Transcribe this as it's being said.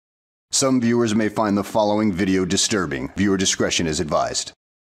Some viewers may find the following video disturbing. Viewer discretion is advised.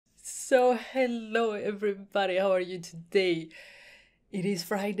 So hello everybody, how are you today? It is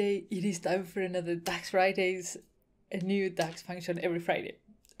Friday, it is time for another DAX Fridays, a new DAX function every Friday.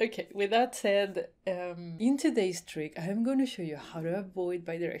 Okay, with that said, in today's trick, I'm going to show you how to avoid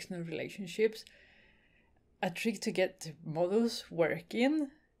bidirectional relationships, a trick to get the models working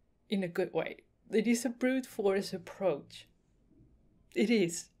in a good way. It is a brute force approach. It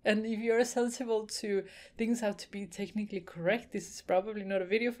is. And if you're sensible to things have to be technically correct, this is probably not a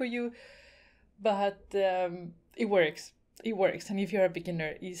video for you, but it works. It works. And if you're a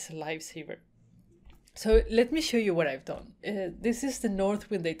beginner, it's a lifesaver. So let me show you what I've done. This is the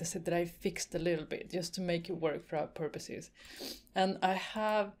Northwind dataset that I fixed a little bit just to make it work for our purposes. And I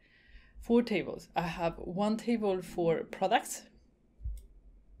have 4 tables. I have one table for products,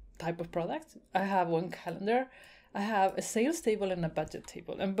 type of product. I have one calendar. I have a sales table and a budget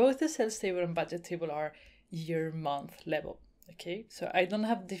table, and both the sales table and budget table are year-month level. Okay, so I don't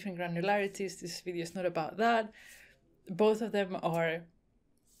have different granularities. This video is not about that. Both of them are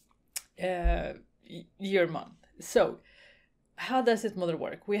year-month. So how does this model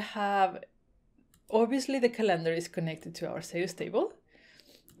work? We have, obviously the calendar is connected to our sales table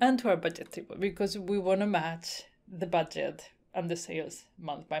and to our budget table because we want to match the budget and the sales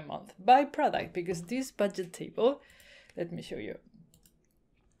month by month by product, because this budget table, let me show you,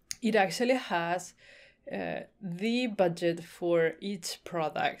 it actually has the budget for each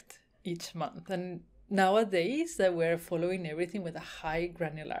product each month. And nowadays that we're following everything with a high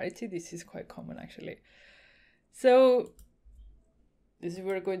granularity, this is quite common actually. So this is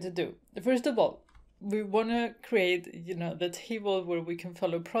what we're going to do. First of all, we want to create, the table where we can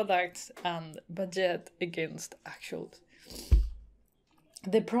follow products and budget against actuals.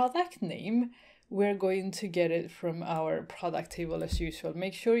 The product name, we're going to get it from our product table as usual.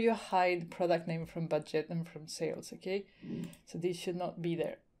 Make sure you hide product name from budget and from sales, okay? So this should not be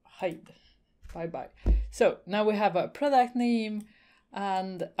there. Hide. Bye-bye. So now we have a product name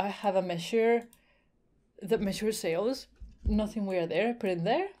and I have a measure that measures sales. Nothing weird there. Put in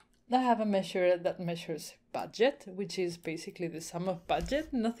there. I have a measure that measures budget, which is basically the sum of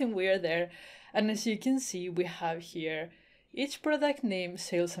budget. Nothing weird there. And as you can see, we have here each product name,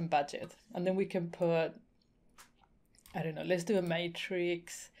 sales, and budget. And then we can put, I don't know, let's do a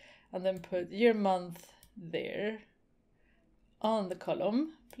matrix and then put year month there on the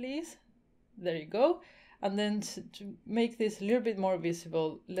column, please. There you go. And then to make this a little bit more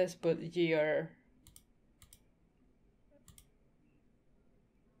visible, let's put year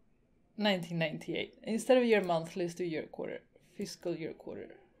 1998. Instead of year month, let's do year quarter, fiscal year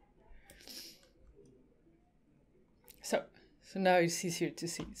quarter. So now it's easier to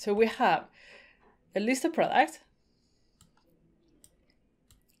see. So we have a list of products.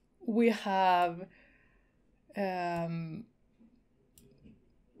 We have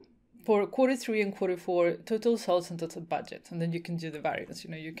for quarter 3 and quarter 4, total sales and total budget. And then you can do the variance.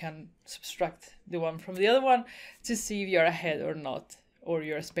 You can subtract the one from the other one to see if you're ahead or not, or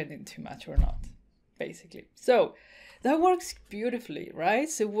you're spending too much or not, basically. So that works beautifully, right?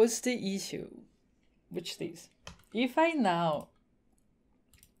 So what's the issue? Which this? If I now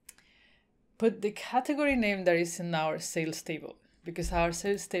put the category name that is in our sales table, because our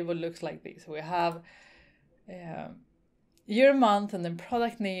sales table looks like this. We have year, month, and then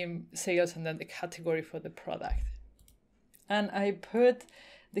product name, sales, and then the category for the product. And I put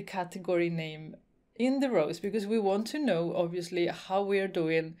the category name in the rows because we want to know, obviously, how we're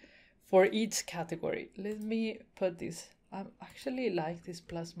doing for each category. Let me put this. I actually like this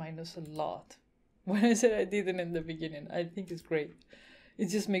plus minus a lot. When I said I didn't in the beginning, I think it's great. It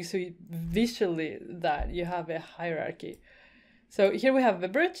just makes it visually that you have a hierarchy. So here we have the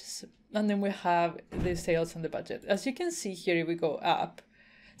bridges, and then we have the sales and the budget. As you can see here, if we go up,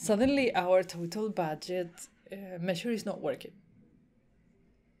 suddenly our total budget measure is not working.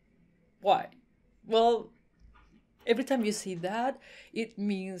 Why? Well, every time you see that, it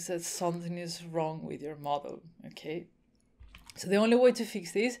means that something is wrong with your model, okay? So the only way to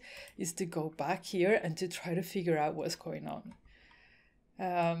fix this is to go back here and to try to figure out what's going on.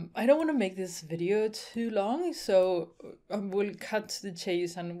 I don't want to make this video too long, so we'll cut to the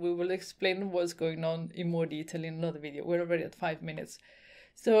chase and we will explain what's going on in more detail in another video. We're already at 5 minutes.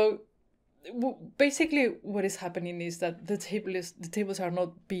 So basically what is happening is that the tables are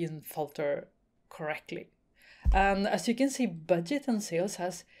not being filtered correctly. And as you can see, budget and sales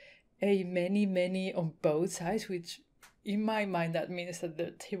has a many on both sides, which in my mind, that means that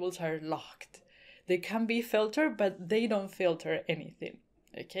the tables are locked. They can be filtered, but they don't filter anything.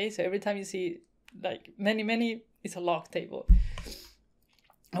 Okay, so every time you see like many, it's a locked table.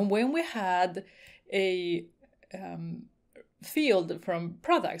 And when we had a field from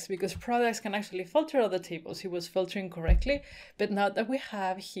products, because products can actually filter other tables, it was filtering correctly. But now that we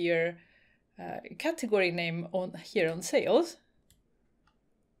have here category name on sales,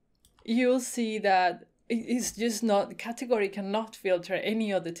 you'll see that it's just not, category cannot filter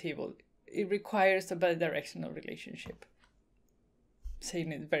any other table. It requires a bidirectional relationship.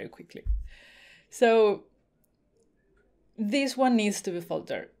 Saying it very quickly. So this one needs to be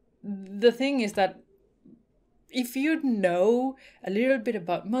filtered. The thing is that if you know a little bit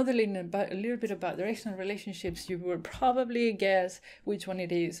about modeling and a little bit about directional relationships, you will probably guess which one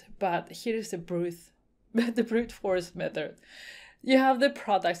it is. But here's the brute force method. You have the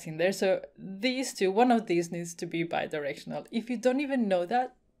products in there. So these two, one of these needs to be bidirectional. If you don't even know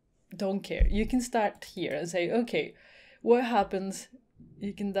that, don't care. You can start here and say, okay, what happens?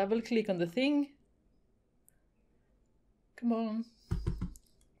 You can double click on the thing. Come on.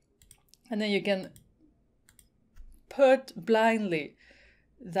 And then you can put blindly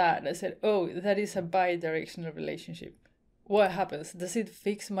that. I said, oh, that is a bidirectional relationship. What happens? Does it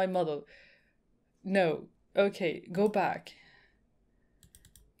fix my model? No. Okay, go back.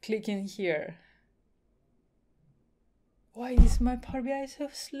 Click in here. Why is my Power BI so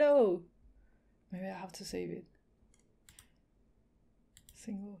slow? Maybe I have to save it.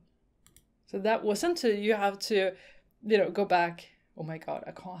 Single. So that wasn't to, you have to, go back. Oh my God,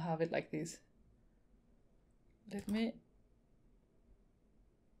 I can't have it like this. Let me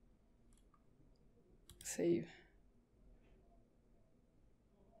save.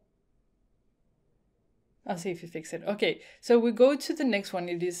 I'll see if you fix it. Okay, so we go to the next one.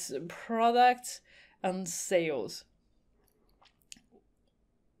 It is products and sales.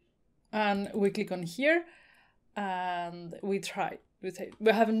 And we click on here and we try.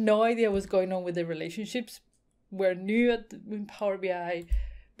 We have no idea what's going on with the relationships. We're new in Power BI,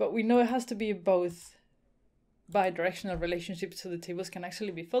 but we know it has to be both bidirectional relationships so the tables can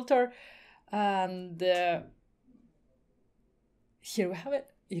actually be filtered. And here we have it.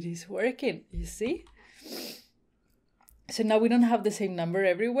 It is working, you see? So now we don't have the same number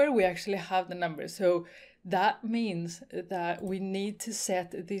everywhere. We actually have the number. So that means that we need to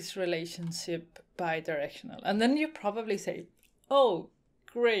set this relationship bidirectional. And then you probably say, oh,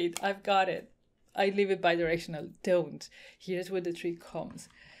 great, I've got it. I leave it bidirectional. Don't. Here's where the trick comes.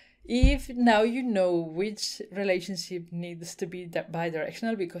 If now you know which relationship needs to be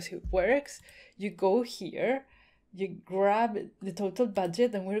bidirectional because it works, you go here, you grab the total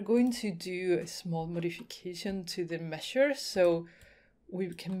budget, and we're going to do a small modification to the measure so we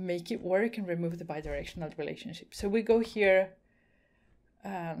can make it work and remove the bidirectional relationship. So we go here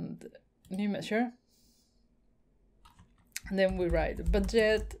and new measure. And then we write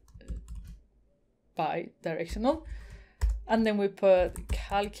budget bidirectional. And then we put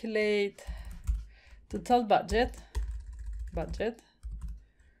calculate total budget,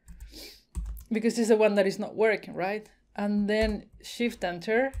 because this is the one that is not working, right? And then shift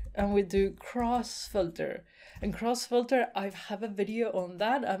enter and we do cross filter. And cross filter, I have a video on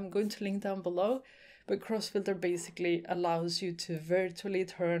that. I'm going to link down below. But cross filter basically allows you to virtually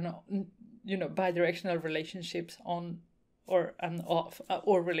turn, bidirectional relationships on and off,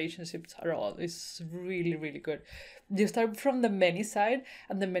 or relationships are all. It's really, really good. You start from the many side,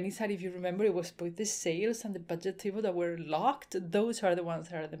 and the many side, if you remember, it was both the sales and the budget table that were locked. Those are the ones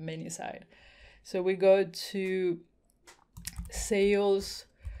that are the many side. So we go to sales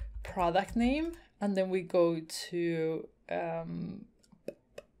product name, and then we go to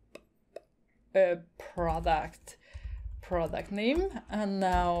product name, and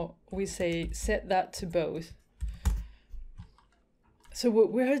now we say set that to both. So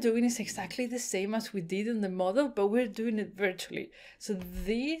what we're doing is exactly the same as we did in the model, but we're doing it virtually. So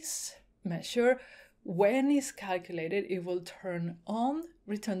this measure, when it's calculated, it will turn on,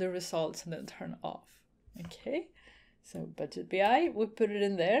 return the results, and then turn off. Okay, so budget BI, we put it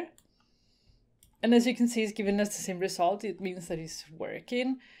in there. And as you can see, it's giving us the same result. It means that it's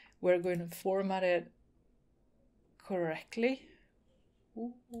working. We're going to format it correctly.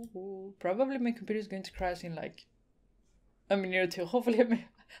 Probably my computer is going to crash in like a minute or two. Hopefully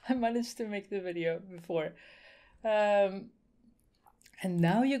I managed to make the video before. And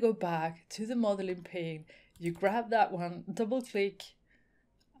now you go back to the modeling pane, you grab that one, double click,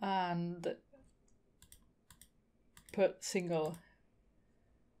 and put single.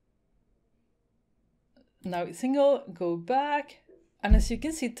 Now it's single, go back, and as you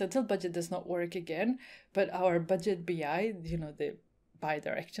can see, total budget does not work again, but our budget BI, the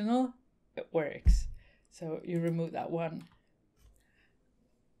bidirectional, it works. So you remove that one.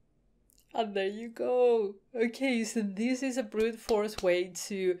 And there you go. Okay, so this is a brute force way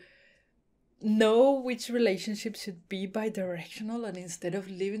to know which relationships should be bidirectional, and instead of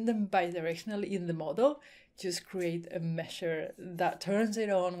leaving them bidirectional in the model, just create a measure that turns it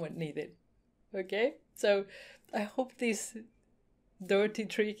on when needed. Okay, so I hope this dirty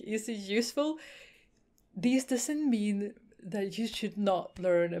trick is useful. This doesn't mean that you should not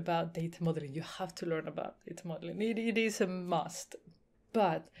learn about data modeling. You have to learn about data modeling. It is a must.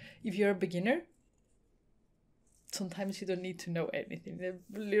 But if you're a beginner, sometimes you don't need to know anything.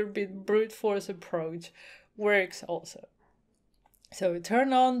 A little bit brute force approach works also. So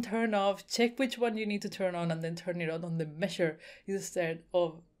turn on, turn off, check which one you need to turn on, and then turn it on the measure instead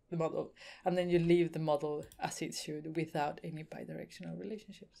of the model. And then you leave the model as it should without any bidirectional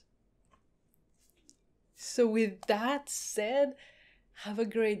relationships. So with that said, have a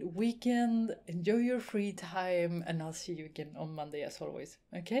great weekend, enjoy your free time, and I'll see you again on Monday as always.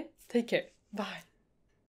 Okay? Take care. Bye.